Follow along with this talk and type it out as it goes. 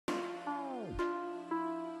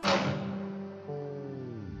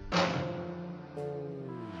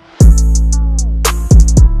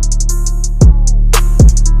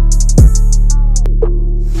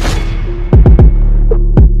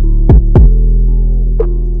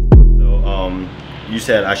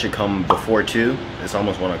said I should come before 2? It's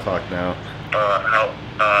almost 1 o'clock now.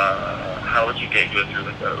 How would you go through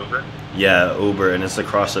like the Uber? Yeah, Uber, and it's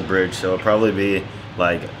across the bridge, so it'll probably be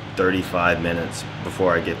like 35 minutes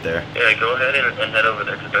before I get there. Yeah, go ahead and head over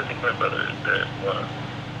there, because I think my brother is there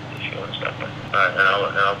if you want to stop by. Alright,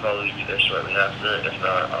 and I'll probably be there shortly after. If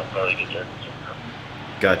not, I'll probably get there.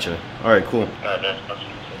 Gotcha. Alright, cool. Alright, man. I'll see you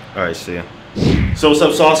soon. Alright, see ya. So what's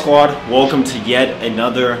up, Sauce Squad? Welcome to yet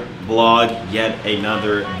another vlog, yet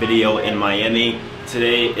another video in Miami.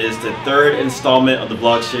 Today is the 3rd installment of the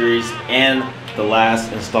vlog series and the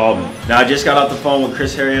last installment. Now I just got off the phone with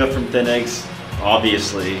Chris Heria from OFFICIALTHENX.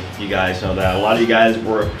 Obviously, you guys know that. A lot of you guys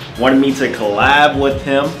wanted me to collab with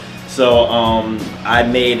him. So I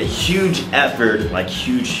made a huge effort, like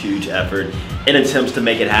huge effort, in attempts to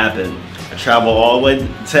make it happen. I traveled all the way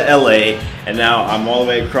to LA, and now I'm all the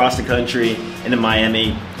way across the country into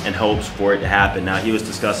Miami in hopes for it to happen. Now he was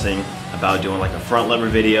discussing about doing like a front lever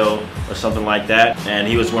video or something like that, and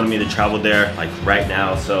he was wanting me to travel there like right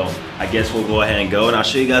now. So I guess we'll go ahead and go, and I'll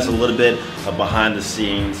show you guys a little bit of behind the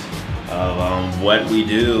scenes of what we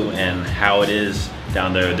do and how it is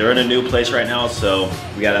down there. They're in a new place right now, so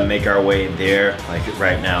we gotta make our way there like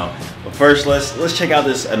right now. But first, let's check out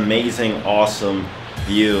this amazing, awesome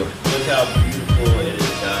view. Look how beautiful it is,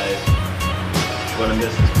 guys. I'm gonna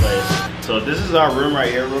miss this place. So this is our room right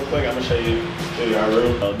here, real quick. I'm gonna show you our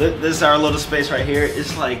room. This is our little space right here.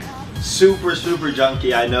 It's like super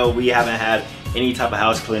junky. I know we haven't had any type of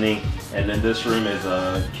house cleaning. And then this room is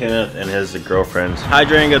Kenneth and his girlfriend.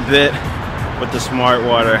 Hydrating a bit with the Smart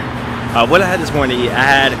Water. What I had this morning to eat, I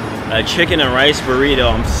had a chicken and rice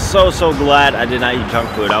burrito. I'm so glad I did not eat junk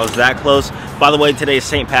food. I was that close. By the way, today is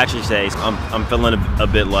St. Patrick's Day, so I'm feeling a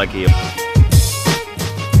bit lucky.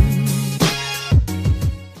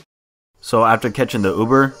 So after catching the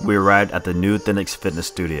Uber, we arrived at the new OFFICIALTHENX fitness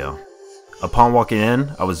studio. Upon walking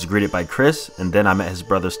in, I was greeted by Chris, and then I met his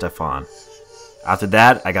brother Stefan. After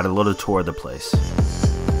that, I got a little tour of the place.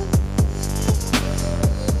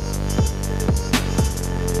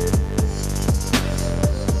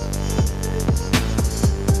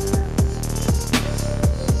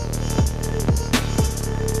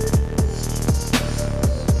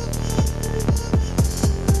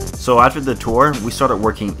 So after the tour, we started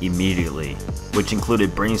working immediately, which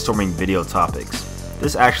included brainstorming video topics.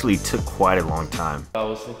 This actually took quite a long time. I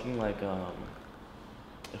was thinking like,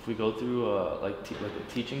 if we go through like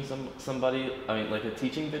teaching somebody, like a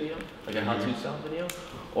teaching video, like a how-to style video,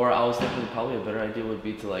 or I was thinking probably a better idea would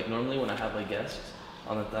be to like, normally when I have like guests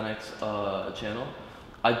on the OFFICIALTHENX channel,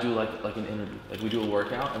 I do like an interview. Like we do a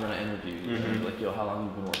workout and then I interview you. Like, yo, how long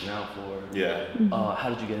have you been working out for? Yeah. How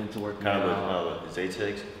did you get into working out? Kind of a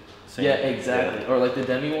Zaytix? Yeah, exactly. Yeah. Or like the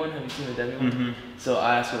Demi one. Have you seen the Demi one? Mm-hmm. So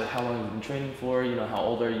I ask you like, how long have you been training for? You know, how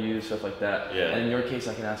old are you? Stuff like that. Yeah. And in your case,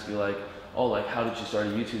 I can ask you like, oh, like how did you start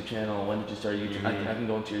a YouTube channel? When did you start a YouTube? I can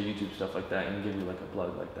go into your YouTube stuff like that and give you like a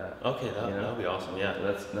plug like that. Okay, that'll be awesome. Yeah.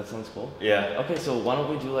 So that sounds cool. Yeah. Okay, so why don't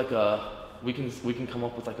we do like we can come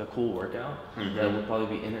up with like a cool workout that would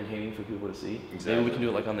probably be entertaining for people to see. Exactly. Maybe we can do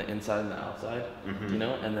it like on the inside and the outside. You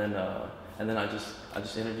know, and then I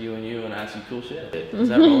just interviewing you and ask you cool shit. Is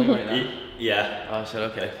that rolling right now? Yeah. Oh shit.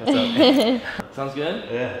 Okay. What's up? Sounds good.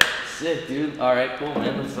 Yeah. Sick, dude. All right, cool,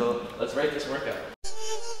 man. So let's rate this workout.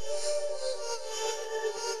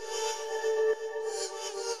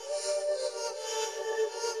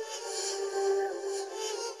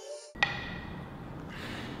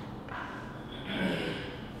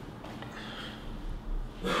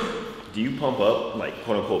 Do you pump up, like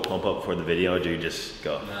quote unquote pump up for the video, or do you just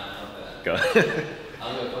go? Nah, not that. Go.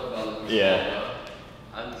 I'm gonna pump up. Yeah.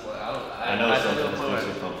 I'm just like, I know some folks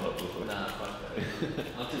who pump up before. Nah, fuck that.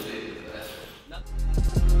 I'm too lazy for that.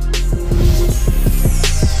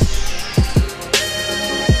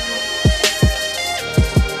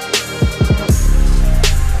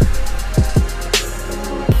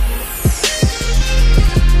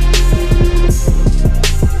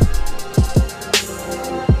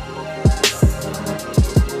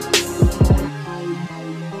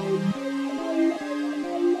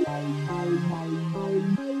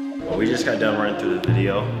 We just got done running through the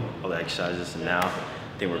video, all the exercises, and now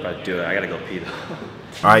I think we're about to do it. I gotta go pee though.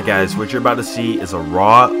 Alright guys, what you're about to see is a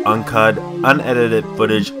raw, uncut, unedited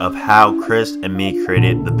footage of how Chris and me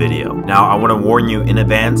created the video. Now I want to warn you in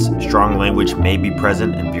advance, strong language may be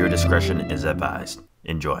present and viewer discretion is advised.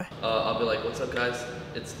 Enjoy. I'll be like, what's up guys?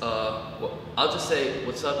 It's, well, I'll just say,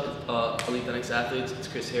 what's up, Elite OFFICIALTHENX athletes, it's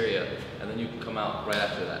Chris Heria, and then you can come out right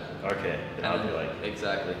after that. Okay, then I'll be like.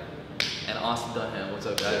 Exactly. And Austin Dunham, what's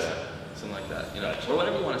up guys? something like that, you know, or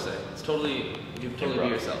whatever you want to say. It's totally, you can totally be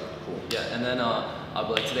yourself. Cool. Yeah, and then I'll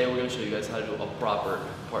be like, today we're gonna show you guys how to do a proper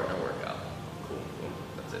partner workout. Cool.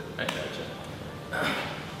 That's it. Right? Gotcha.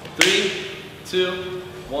 3, 2,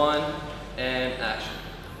 1, and action.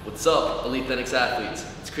 What's up, OFFICIALTHENX athletes?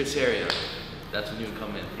 It's Chris Heria. That's when you would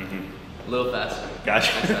come in. A little faster.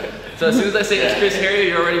 Gotcha. So as soon as I say it's Chris Heria,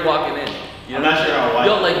 you're already walking in. You know I'm not sure how wide.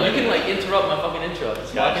 Yo, like you can like interrupt my fucking intro.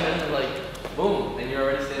 Just walking in and like, boom, and you're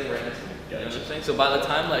already standing right next to me. You know what I'm saying? So by the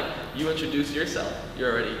time like you introduce yourself,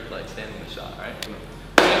 you're already like standing in the shot. All right?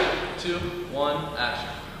 3, 2, 1, action.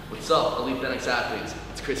 What's up, OFFICIALTHENX athletes?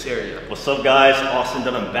 It's Chris Heria. What's up, guys? Austin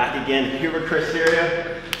Dunham back again here with Chris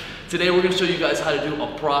Heria. Today we're gonna show you guys how to do a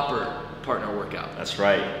proper partner workout. That's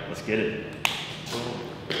right. Let's get it.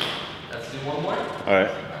 Boom. Let's do one more. All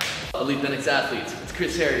right. OFFICIALTHENX athletes, it's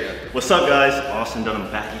Chris Heria. What's up, guys? Austin Dunham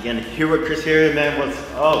back again here with Chris Heria, man. What's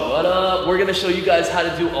up? What up? We're gonna show you guys how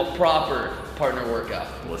to do a proper partner workout.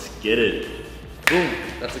 Let's get it. Boom.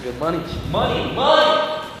 That's a good money. Money.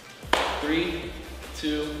 3,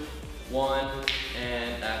 2, 1,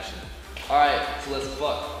 and action. All right, so let's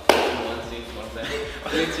fuck. 3, 2, 1. See what I'm saying?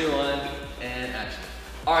 3, 2, 1, and action.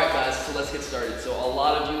 All right, guys. So let's get started. So a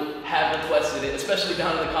lot of you have requested it, especially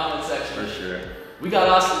down in the comment section. For sure. We got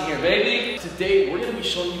Austin here, baby. Today, we're gonna be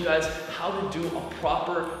showing you guys how to do a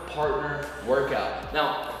proper partner workout.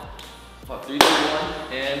 Now, fuck, 3, 2,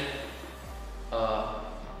 1, and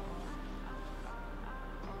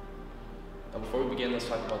now before we begin, let's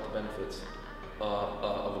talk about the benefits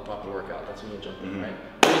of a proper workout. That's when you'll jump in, right?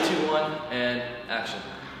 3, 2, 1, and action.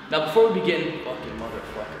 Now, before we begin, fucking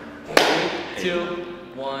motherfucker. 3, 2,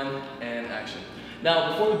 1, and action.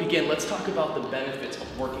 Now, before we begin, let's talk about the benefits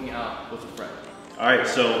of working out with a friend. All right,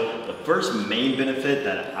 so the first main benefit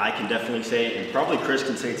that I can definitely say, and probably Chris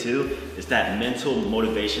can say too, is that mental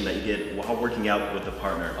motivation that you get while working out with a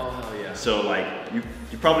partner. Oh, hell yeah. So like, you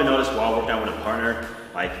probably notice while working out with a partner,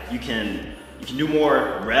 like you can do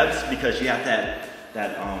more reps because you have that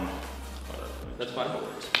That's fine.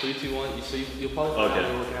 3, 2, 1. So you'll probably find out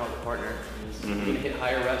when you're working out with a partner. You're gonna hit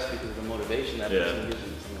higher reps because of the motivation that person gives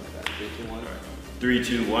you. Something like that. 3, 2, 1. 3,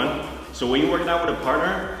 2, 1. So when you're working out with a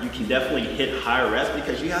partner, you can definitely hit higher reps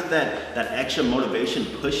because you have that extra motivation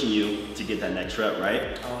pushing you to get that next rep,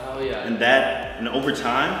 right? Oh, hell yeah. And over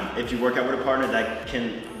time, if you work out with a partner, that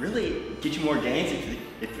can really get you more gains.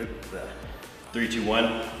 If 3, 2,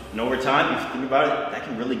 1. And over time, if you think about it, that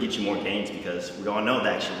can really get you more gains because we all know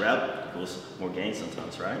that extra rep equals more gains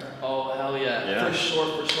sometimes, right? Oh, hell yeah. For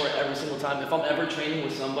sure, every single time. If I'm ever training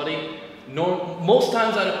with somebody, most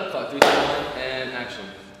times fuck, 3, 2, 1, and action.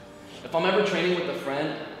 If I'm ever training with a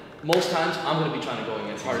friend, most times I'm gonna be trying to go in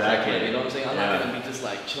as hard as I can, you know what I'm saying? I'm not gonna be just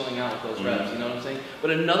like chilling out with those reps, you know what I'm saying?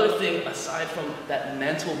 But another thing, aside from that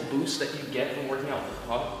mental boost that you get from working out with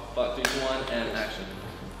a fuck, 3, 2, 1, and action.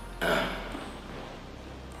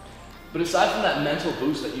 But aside from that mental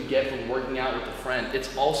boost that you get from working out with a friend,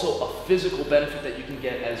 it's also a physical benefit that you can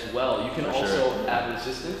get as well. You can also add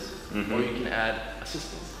resistance, or you can add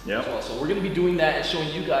assistance as well. So we're gonna be doing that and showing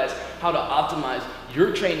you guys how to optimize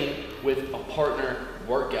your training with a partner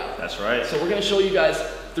workout. That's right. So we're gonna show you guys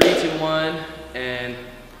 3, 2, 1, and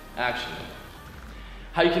action.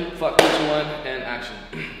 How you can, fuck, 3, 2, 1, and action.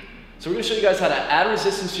 So we're gonna show you guys how to add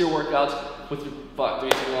resistance to your workouts with your, fuck, 3,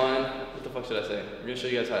 2, 1. What the fuck should I say? We're gonna show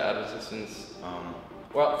you guys how to add resistance.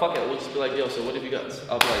 Well, fuck it, we'll just be like, yo, so what have you got?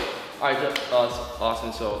 I'll be like, all right,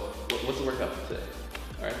 Austin, so what's the workout for today?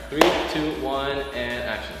 All right, 3, 2, 1, and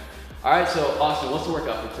action. All right, so Austin, what's the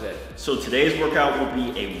workout for today? So today's workout will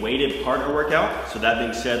be a weighted partner workout. So that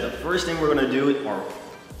being said, the first thing we're gonna do are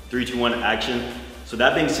 3, 2, 1, action. So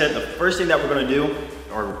that being said, the first thing that we're gonna do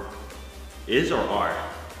is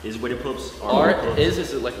weighted pull-ups.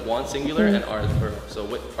 Is it like one singular and R is plural. So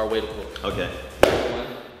our weighted pull-ups. Okay.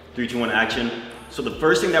 3, 2, 1, action. So the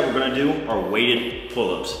first thing that we're gonna do are weighted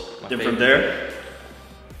pull-ups. Then from there,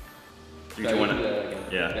 3, 2, 1.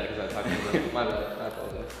 Yeah, because I talked to them. My bad. I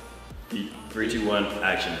apologize. 3, 2, 1,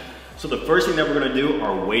 action. So the first thing that we're gonna do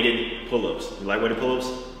are weighted pull-ups. You like weighted pull-ups?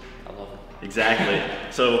 I love them. Exactly.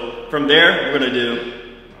 So from there, we're gonna do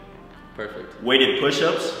weighted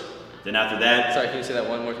push-ups. Then after that, sorry, can you say that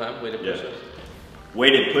one more time? Weighted push-ups.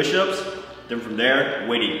 Weighted push-ups. Then from there,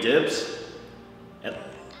 weighted dips.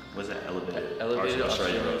 What's that? Elevated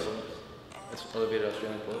Australian rows. That's elevated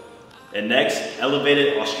Australian pull-ups. And next,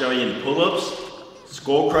 elevated Australian pull-ups,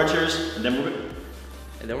 skull crunchers, and then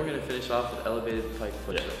we're gonna finish off with elevated pike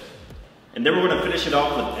push-ups. And then we're gonna finish it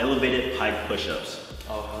off with elevated pike push-ups.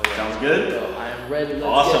 Oh, hell yeah. Sounds good? Bro, I am ready.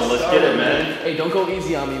 Awesome, let's get it, man. Hey, don't go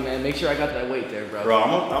easy on me, man. Make sure I got that weight there, bro. Bro,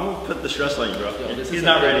 I'm gonna put the stress on you, bro. Yo, He's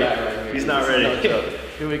not ready. He's not ready. No joke.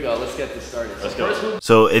 Here we go. Let's get this started. Let's go.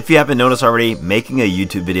 So if you haven't noticed already, making a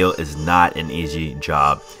YouTube video is not an easy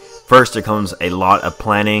job. First, there comes a lot of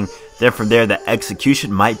planning. Then from there, the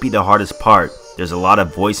execution might be the hardest part. There's a lot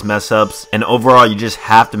of voice mess ups, and overall you just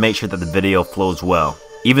have to make sure that the video flows well.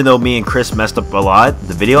 Even though me and Chris messed up a lot,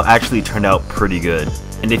 the video actually turned out pretty good.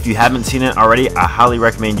 And if you haven't seen it already, I highly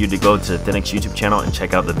recommend you to go to OFFICIALTHENX YouTube channel and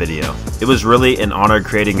check out the video. It was really an honor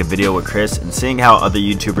creating a video with Chris and seeing how other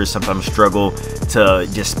YouTubers sometimes struggle to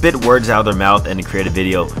just spit words out of their mouth and to create a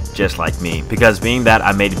video just like me. Because being that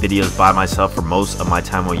I made videos by myself for most of my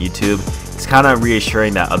time on YouTube, it's kind of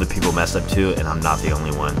reassuring that other people mess up too and I'm not the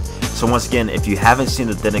only one. So once again, if you haven't seen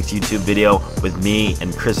the OFFICIALTHENX YouTube video with me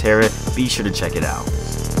and Chris Heria, be sure to check it out.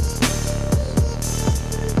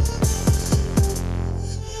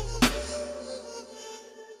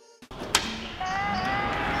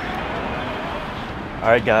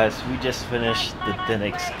 Alright guys, we just finished the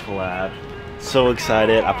OFFICIALTHENX collab. So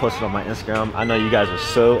excited. I posted on my Instagram. I know you guys are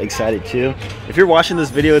so excited too. If you're watching this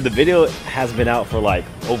video, the video has been out for like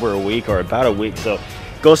over a week or about a week, so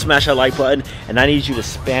go smash that like button, and I need you to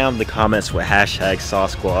spam the comments with hashtag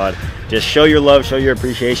Sauce Squad. Just show your love, show your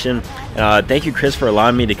appreciation. Thank you, Chris, for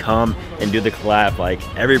allowing me to come and do the collab. Like,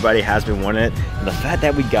 everybody has been wanting it, and the fact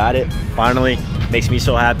that we got it finally makes me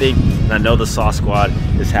so happy, and I know the Sauce Squad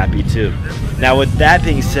is happy too. Now with that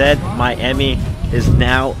being said, Miami is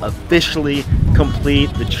now officially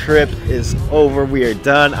complete. The trip is over. We are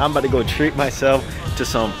done. I'm about to go treat myself to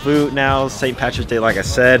some food now. St. Patrick's Day, like I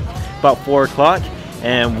said, about 4 o'clock.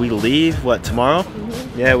 And we leave, what, tomorrow?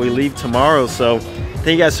 Yeah, we leave tomorrow. So thank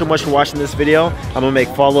you guys so much for watching this video. I'm gonna make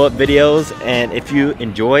follow-up videos, and if you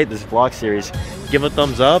enjoyed this vlog series, give a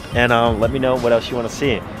thumbs up and let me know what else you want to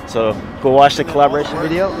see. So go watch the collaboration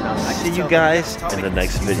video, and I'll see you guys in the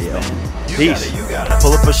next video. Peace.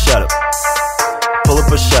 Pull up or shut up. Pull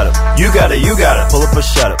up or shut up. You got it, you got it. Pull up or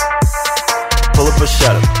shut up. Pull up or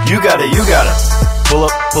shut up. You got it, you got it. Pull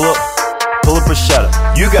up, pull up. Pull up or shut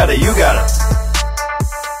up. You got it, you got it.